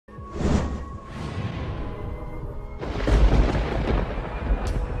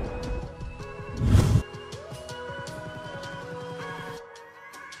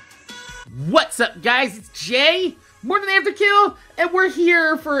up, guys? It's Jay, MorninAfterKill, and we're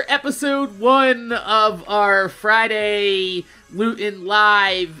here for episode 1 of our Friday Lootin'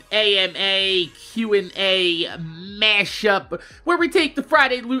 Live AMA Q&A mashup, where we take the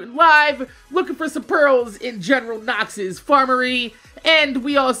Friday Lootin' Live, looking for some pearls in General Knox's farmery, and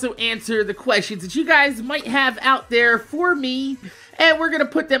we also answer the questions that you guys might have out there for me, and we're gonna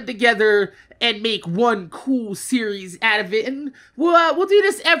put them together and make one cool series out of it. And we'll do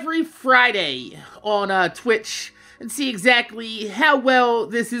this every Friday on Twitch and see exactly how well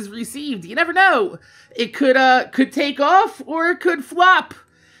this is received. You never know. It could take off or it could flop.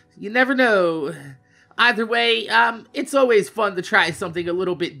 You never know. Either way, it's always fun to try something a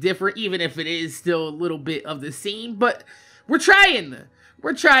little bit different, even if it is still a little bit of the same. But we're trying.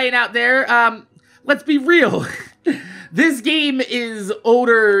 We're trying out there. Let's be real. This game is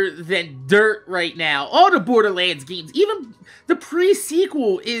older than dirt right now. All the Borderlands games, even the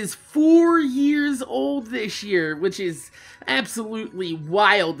pre-sequel, is 4 years old this year, which is absolutely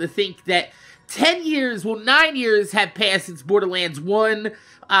wild to think that 10 years, well, 9 years have passed since Borderlands 1,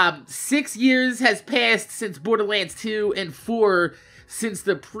 6 years has passed since Borderlands 2, and 4 since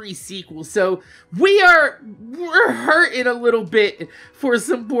the pre-sequel. So we're hurting a little bit for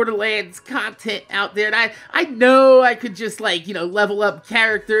some Borderlands content out there. And I know I could just, like, you know, level up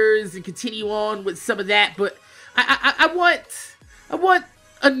characters and continue on with some of that, but I want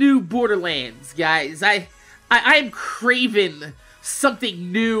a new Borderlands, guys. I'm craving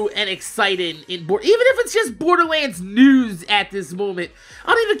something new and exciting in even if it's just Borderlands news at this moment.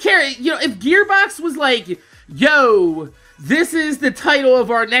 I don't even care. You know, if Gearbox was like, yo, this is the title of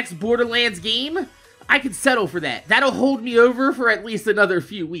our next Borderlands game, I could settle for that. That'll hold me over for at least another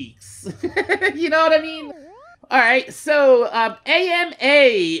few weeks. You know what I mean? Alright, so,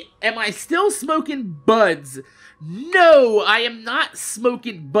 AMA, am I still smoking buds? No, I am not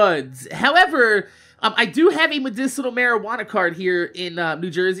smoking buds. However, I do have a medicinal marijuana card here in New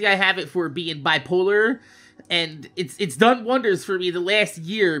Jersey. I have it for being bipolar, and it's done wonders for me the last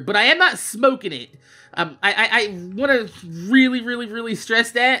year, but I am not smoking it. I want to really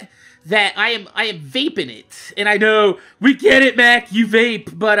stress that I am vaping it. And I know, we get it, Mac, you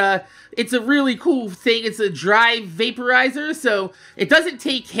vape, but it's a really cool thing. It's a dry vaporizer, so it doesn't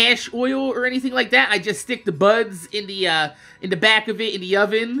take hash oil or anything like that. I just stick the buds in the back of it in the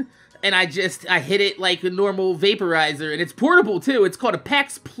oven, and I hit it like a normal vaporizer, and it's portable too. It's called a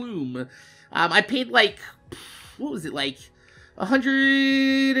Pax Plume. I paid like, what was it, like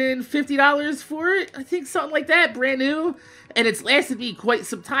 $150 for it? I think something like that, brand new, and it's lasted me quite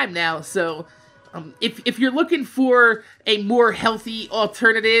some time now. So if you're looking for a more healthy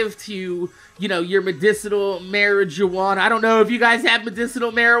alternative to, you know, your medicinal marijuana, I don't know if you guys have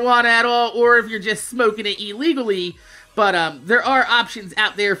medicinal marijuana at all, or if you're just smoking it illegally, but there are options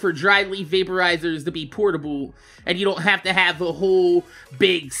out there for dry leaf vaporizers to be portable, and you don't have to have a whole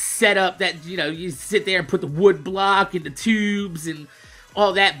big setup that, you know, you sit there and put the wood block and the tubes and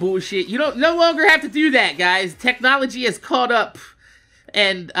all that bullshit. You no longer have to do that, guys. Technology has caught up,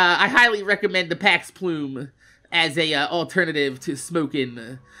 and I highly recommend the Pax Plume as a alternative to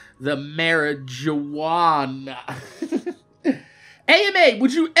smoking the marijuana. AMA,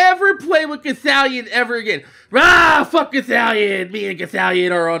 would you ever play with Gothalion ever again? Ah, fuck Gothalion. Me and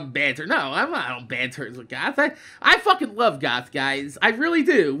Gothalion are on banter. No, I'm not on banters with Goth. I fucking love Goth, guys. I really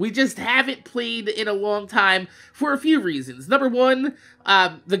do. We just haven't played in a long time for a few reasons. Number one,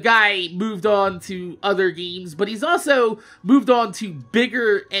 the guy moved on to other games, but he's also moved on to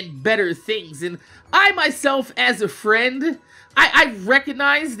bigger and better things. And I myself, as a friend, I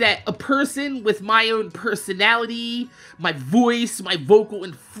recognize that a person with my own personality, my voice, my vocal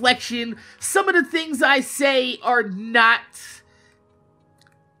inflection, some of the things I say are not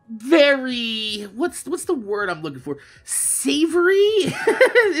very, what's the word I'm looking for? Savory?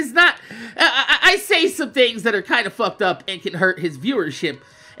 It's not, I say some things that are kind of fucked up and can hurt his viewership.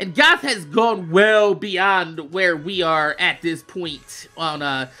 And Goth has gone well beyond where we are at this point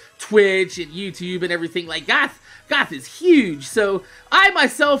on Twitch and YouTube and everything. Like, Goth is huge, so I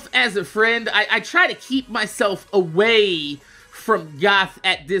myself, as a friend, I try to keep myself away from Goth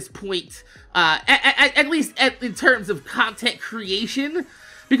at this point, at least in terms of content creation,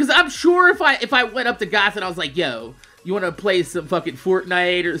 because I'm sure if I went up to Goth and I was like, yo, you want to play some fucking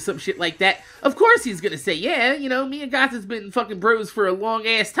Fortnite or some shit like that, of course he's gonna say, yeah, you know, me and Goth has been fucking bros for a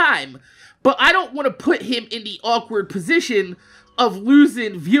long-ass time, but I don't want to put him in the awkward position of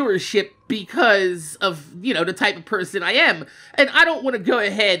losing viewership because of, you know, the type of person I am. And I don't want to go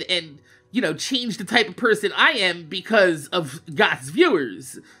ahead and, you know, change the type of person I am because of Goth's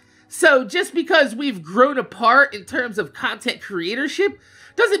viewers. So just because we've grown apart in terms of content creatorship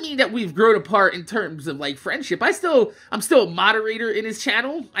Doesn't mean that we've grown apart in terms of, like, friendship. I'm still a moderator in his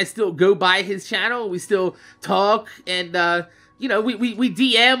channel. I still go by his channel. We still talk, and, you know, we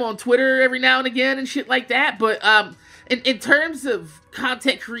DM on Twitter every now and again and shit like that. But, in terms of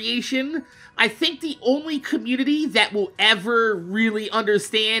content creation, I think the only community that will ever really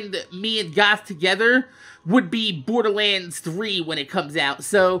understand me and Goth together would be Borderlands 3 when it comes out.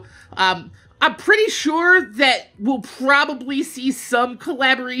 So, I'm pretty sure that we'll probably see some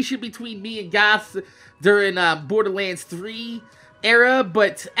collaboration between me and Goth during Borderlands 3 era,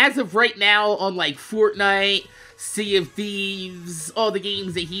 but as of right now, on like Fortnite, Sea of Thieves, all the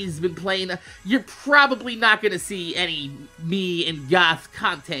games that he's been playing, you're probably not gonna see any me and Goth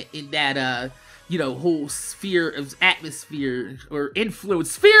content in that, you know, whole sphere of atmosphere, or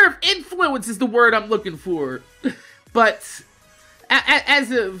influence. Sphere of influence is the word I'm looking for. But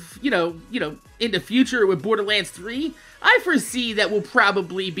as of, you know, in the future with Borderlands 3, I foresee that we'll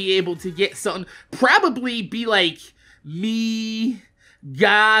probably be able to get something, probably be like me,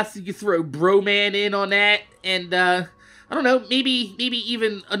 Goth, you can throw Broman in on that, and, I don't know, maybe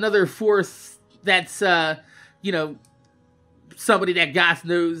even another fourth that's, you know, somebody that Goth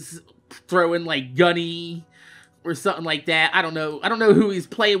knows, throw in, like, Gunny, or something like that. I don't know who he's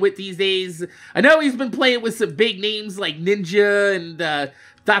playing with these days. I know he's been playing with some big names like Ninja and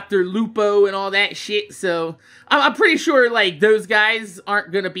Dr. Lupo and all that shit, so I'm pretty sure, like, those guys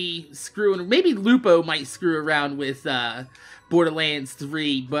aren't gonna be screwing. Maybe Lupo might screw around with Borderlands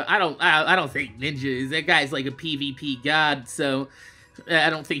 3, but I don't think Ninja is. That guy's like a PvP god, so I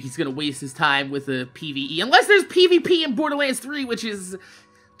don't think he's gonna waste his time with a PvE, unless there's PvP in Borderlands 3, which is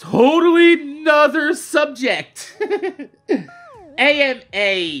totally another subject.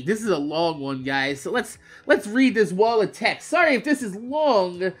 AMA. This is a long one, guys. So let's read this wall of text. Sorry if this is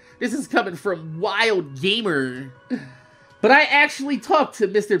long. This is coming from Wild Gamer. But I actually talked to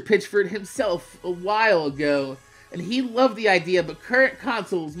Mr. Pitchford himself a while ago, and he loved the idea, but current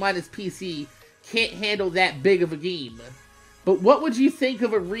consoles minus PC can't handle that big of a game. But what would you think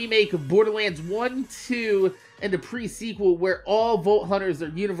of a remake of Borderlands 1, 2, and the pre-sequel where all Vault Hunters are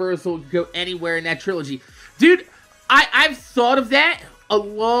universal, go anywhere in that trilogy? Dude, I've thought of that a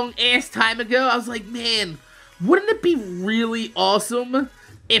long-ass time ago. I was like, man, wouldn't it be really awesome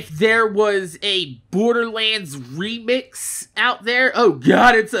if there was a Borderlands remix out there? Oh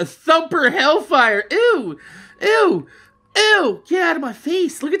god, it's a thumper hellfire. Ew, ew, ew, get out of my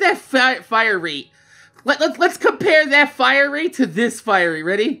face. Look at that fire rate. Let's compare that fire rate to this fire rate.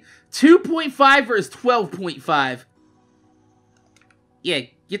 Ready? 2.5 versus 12.5. Yeah,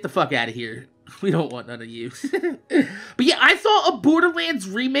 get the fuck out of here. We don't want none of you. But yeah, I thought a Borderlands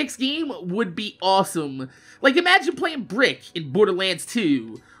remix game would be awesome. Like, imagine playing Brick in Borderlands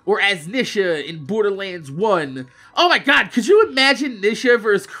 2, or as Nisha in Borderlands 1. Oh my god, could you imagine Nisha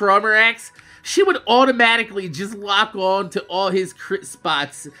versus Cromerax? She would automatically just lock on to all his crit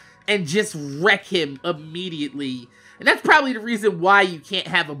spots and just wreck him immediately. And that's probably the reason why you can't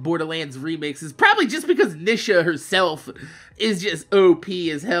have a Borderlands remix, is probably just because Nisha herself is just OP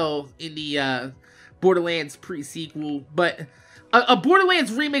as hell in the Borderlands pre-sequel. But a Borderlands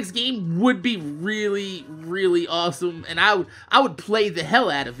remix game would be really, really awesome, and I would play the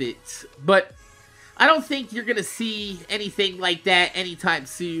hell out of it. But I don't think you're gonna see anything like that anytime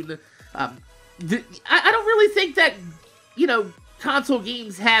soon. I don't really think that, you know, console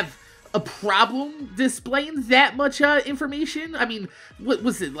games have a problem displaying that much information. I mean, what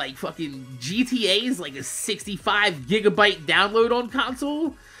was it, like fucking GTA is like a 65 gigabyte download on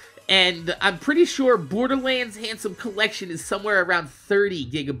console, and I'm pretty sure Borderlands Handsome Collection is somewhere around 30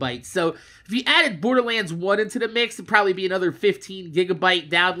 gigabytes. So if you added Borderlands 1 into the mix, it'd probably be another 15 gigabyte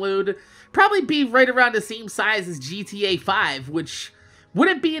download. Probably be right around the same size as GTA 5, which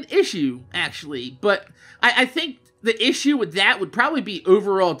wouldn't be an issue, actually. But I think the issue with that would probably be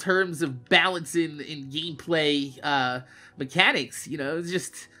overall terms of balancing in gameplay mechanics. You know, it's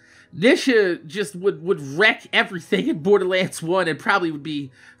just Nisha just would wreck everything in Borderlands 1 and probably would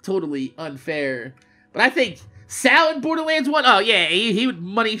be totally unfair. But I think Sal in Borderlands 1, oh yeah, he would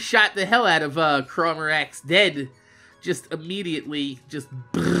money shot the hell out of Cromerax dead just immediately. Just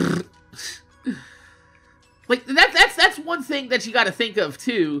like, that's one thing that you gotta think of,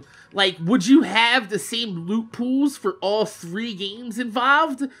 too. Like, would you have the same loot pools for all 3 games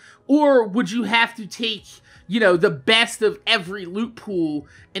involved? Or would you have to take, you know, the best of every loot pool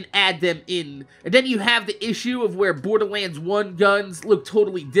and add them in? And then you have the issue of where Borderlands 1 guns look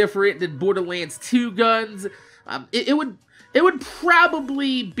totally different than Borderlands 2 guns. It would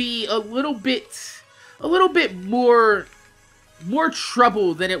probably be a little bit more more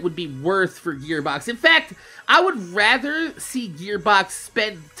trouble than it would be worth for Gearbox. In fact, I would rather see Gearbox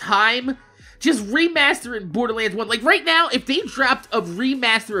spend time just remastering Borderlands 1. Like, right now, if they dropped a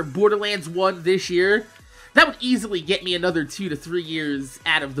remaster of Borderlands 1 this year, that would easily get me another 2 to 3 years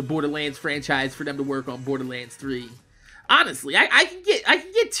out of the Borderlands franchise for them to work on Borderlands 3. Honestly, I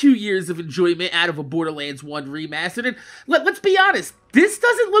can get 2 years of enjoyment out of a Borderlands 1 remaster. And let's be honest, this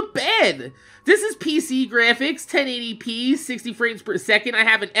doesn't look bad. This is PC graphics, 1080p, 60 frames per second. I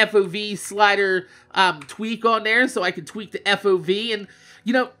have an FOV slider tweak on there, so I can tweak the FOV. And,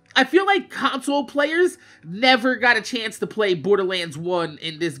 you know, I feel like console players never got a chance to play Borderlands 1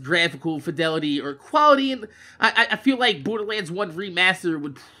 in this graphical fidelity or quality, and I feel like Borderlands 1 Remaster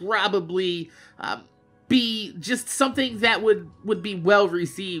would probably be just something that would be well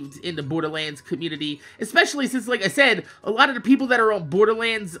received in the Borderlands community, especially since, like I said, a lot of the people that are on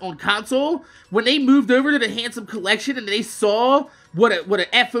Borderlands on console, when they moved over to the Handsome Collection and they saw what an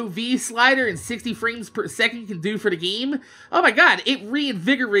FOV slider and 60 frames per second can do for the game, oh my god, it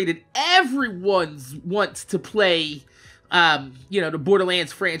reinvigorated everyone's wants to play, you know, the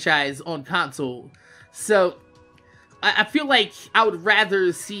Borderlands franchise on console. So I feel like I would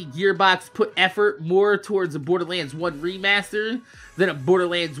rather see Gearbox put effort more towards a Borderlands 1 remaster than a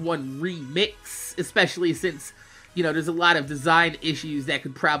Borderlands 1 remix, especially since, you know, there's a lot of design issues that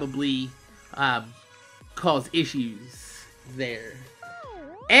could probably cause issues there.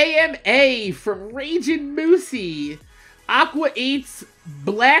 AMA from Ragin' Moosey. Aqua 8s,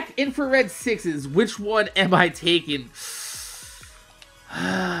 Black Infrared 6s. Which one am I taking?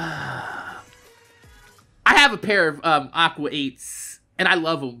 I have a pair of Aqua 8s, and I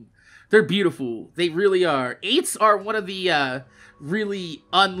love them. They're beautiful. They really are. 8s are one of the really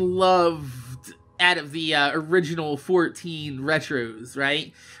unloved out of the original 14 retros,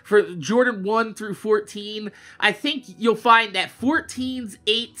 right? For Jordan 1 through 14, I think you'll find that 14s,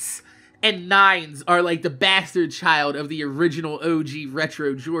 8s, and 9s are like the bastard child of the original OG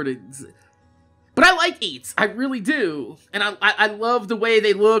retro Jordans. But I like 8s. I really do. And I love the way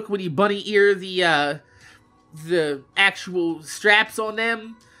they look when you bunny ear the actual straps on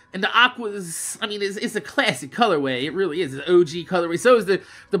them. And the Aquas, I mean, it's a classic colorway. It really is. It's an OG colorway. So is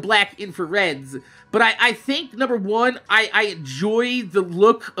the Black Infrareds. But I think, number one, I enjoy the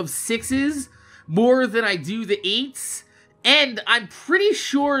look of 6s more than I do the 8s. And I'm pretty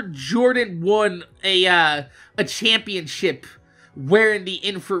sure Jordan won a championship wearing the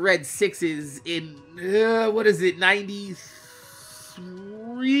infrared 6s in, what is it,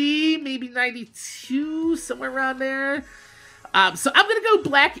 93, maybe 92, somewhere around there. So I'm going to go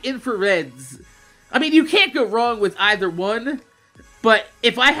Black Infrareds. I mean, you can't go wrong with either one, but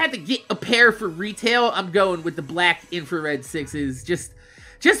if I had to get a pair for retail, I'm going with the Black Infrared 6s, just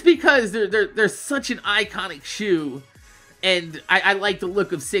because they're such an iconic shoe, and I like the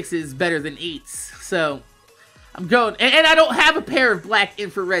look of 6s better than 8s, so I'm going, and I don't have a pair of Black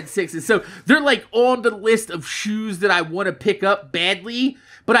Infrared 6s, so they're like on the list of shoes that I want to pick up badly,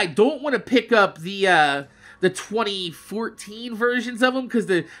 but I don't want to pick up the 2014 versions of them, because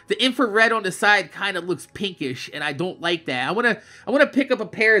the infrared on the side kind of looks pinkish, and I don't like that. I want to pick up a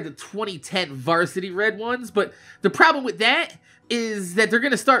pair of the 2010 Varsity Red ones, but the problem with that is that they're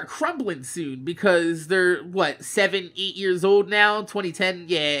going to start crumbling soon, because they're, what, 7, 8 years old now? 2010,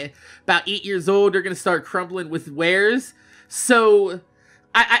 yeah, about 8 years old. They're going to start crumbling with wears. So,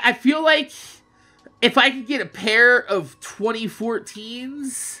 I feel like if I could get a pair of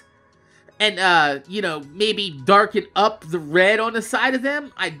 2014s and, you know, maybe darken up the red on the side of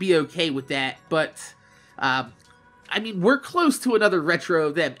them, I'd be okay with that. But, I mean, we're close to another retro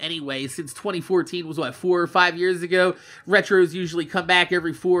of them anyway, since 2014 was, what, 4 or 5 years ago? Retros usually come back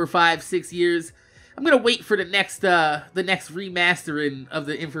every 4 or 5, 6 years. I'm gonna wait for the next remastering of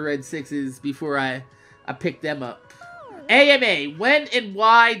the Infrared 6s before I pick them up. AMA, when and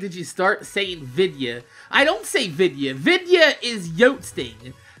why did you start saying Vidya? I don't say Vidya. Vidya is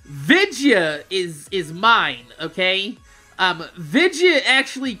Yotsting. Vidya is mine, okay? Vidya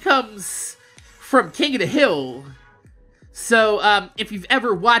actually comes from King of the Hill. So, if you've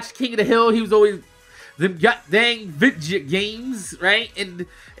ever watched King of the Hill, he was always them dang Vidya games, right? And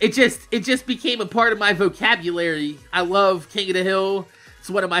it just became a part of my vocabulary. I love King of the Hill. It's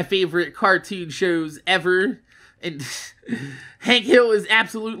one of my favorite cartoon shows ever. And Hank Hill is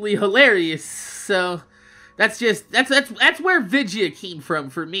absolutely hilarious. So, that's where Vidya came from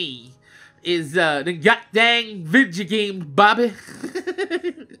for me. Is the dang Vidya game, Bobby.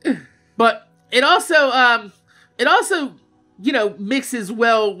 But it also, you know, mixes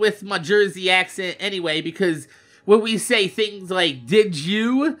well with my Jersey accent anyway, because when we say things like, did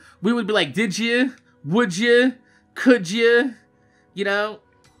you, we would be like, did you, would you, could you, You know?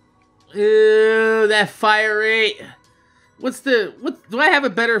 Ew, that fire rate. Do I have a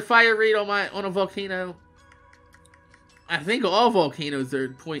better fire rate on a volcano? I think all volcanoes are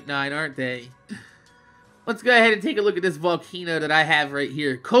 0.9, aren't they? Let's go ahead and take a look at this volcano that I have right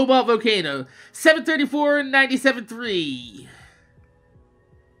here. Cobalt Volcano, 734 97.3.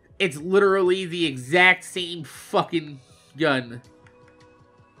 It's literally the exact same fucking gun.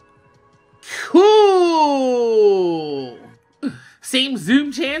 Cool! Same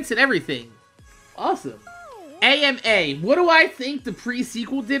zoom chance and everything. Awesome. AMA, what do I think the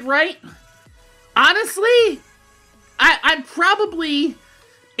pre-sequel did right? Honestly, I'm probably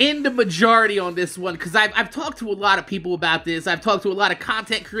in the majority on this one, because I've talked to a lot of people about this. I've talked to a lot of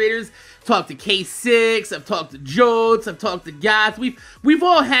content creators. I've talked to K6, I've talked to Jolts, I've talked to Goth. We've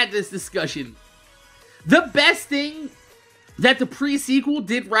all had this discussion. The best thing that the pre-sequel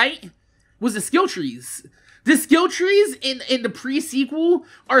did right was the skill trees. The skill trees in the pre-sequel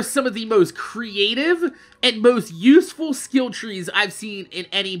are some of the most creative and most useful skill trees I've seen in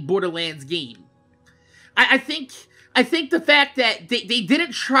any Borderlands game. I think the fact that they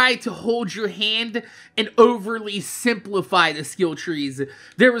didn't try to hold your hand and overly simplify the skill trees.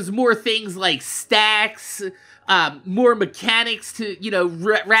 There was more things like stacks, more mechanics to, you know,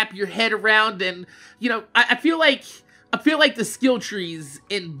 wrap your head around, and, you know, I feel like the skill trees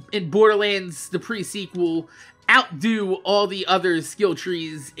in Borderlands, the pre-sequel, outdo all the other skill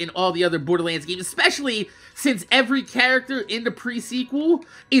trees in all the other Borderlands games, especially since every character in the pre-sequel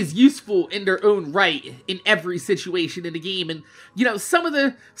is useful in their own right in every situation in the game. And, you know, some of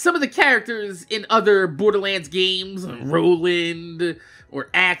the characters in other Borderlands games, Roland or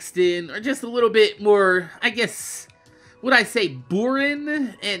Axton, are just a little bit more, I guess, would I say,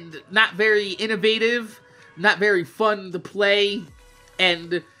 boring and not very innovative, not very fun to play,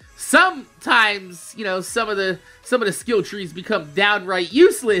 and sometimes, you know, some of the skill trees become downright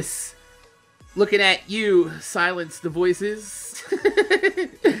useless. Looking at you, silence the voices.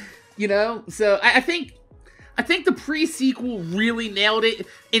 You know, so I think the pre-sequel really nailed it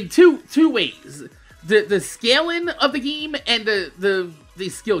in two ways: the scaling of the game and the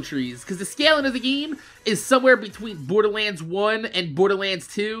skill trees. Because the scaling of the game is somewhere between Borderlands 1 and Borderlands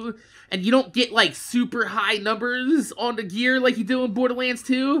 2. And you don't get, like, super high numbers on the gear like you do in Borderlands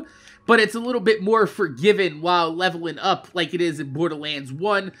 2, but it's a little bit more forgiving while leveling up like it is in Borderlands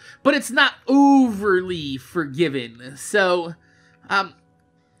 1, but it's not overly forgiving. So,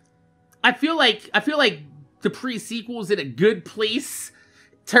 I feel like the pre-sequel's in a good place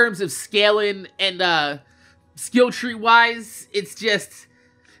in terms of scaling and, skill tree-wise. It's just,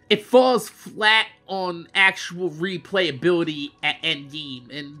 it falls flat on actual replayability at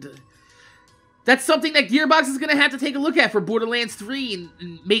endgame, and that's something that Gearbox is going to have to take a look at for Borderlands 3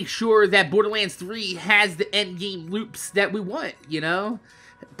 and make sure that Borderlands 3 has the endgame loops that we want, you know?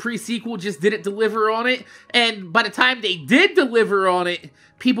 Pre-sequel just didn't deliver on it, and by the time they did deliver on it,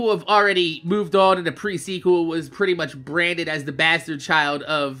 people have already moved on, and the pre-sequel was pretty much branded as the bastard child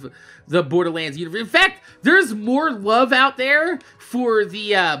of the Borderlands universe. In fact, there's more love out there for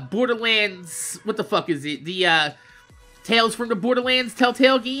the Borderlands, what the fuck is it? The Tales from the Borderlands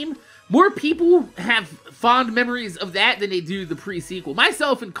Telltale game. More people have fond memories of that than they do the pre-sequel,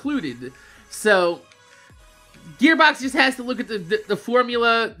 myself included. So, Gearbox just has to look at the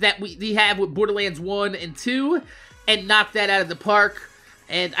formula that we have with Borderlands 1 and 2 and knock that out of the park.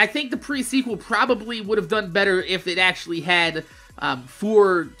 And I think the pre-sequel probably would have done better if it actually had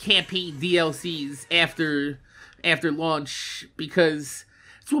 4 campaign DLCs after launch, because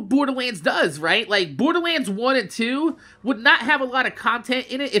that's what Borderlands does, right? Like, Borderlands 1 and 2 would not have a lot of content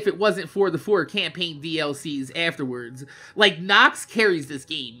in it if it wasn't for the 4 campaign DLCs afterwards. Like, Nox carries this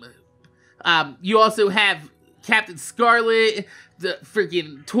game. You also have Captain Scarlet, the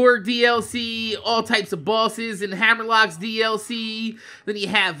freaking Torg DLC, all types of bosses in Hammerlock's DLC. Then you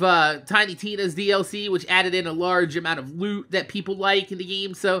have Tiny Tina's DLC, which added in a large amount of loot that people like in the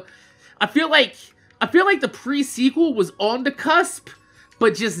game. So I feel like the pre-sequel was on the cusp,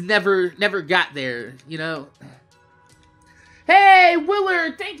 but just never got there, you know? Hey,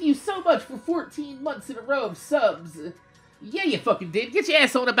 Willard, thank you so much for 14 months in a row of subs. Yeah, you fucking did. Get your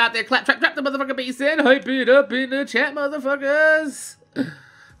ass on about there. Clap, trap the motherfucking bass and hype it up in the chat, motherfuckers.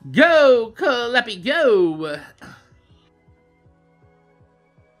 Go, Clappy, go.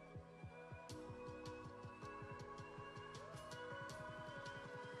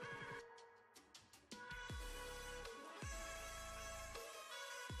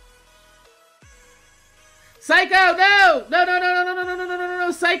 Psycho, no!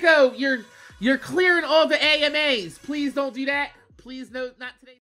 No, Psycho, you're clearing all the AMAs. Please don't do that. Please, no, not today.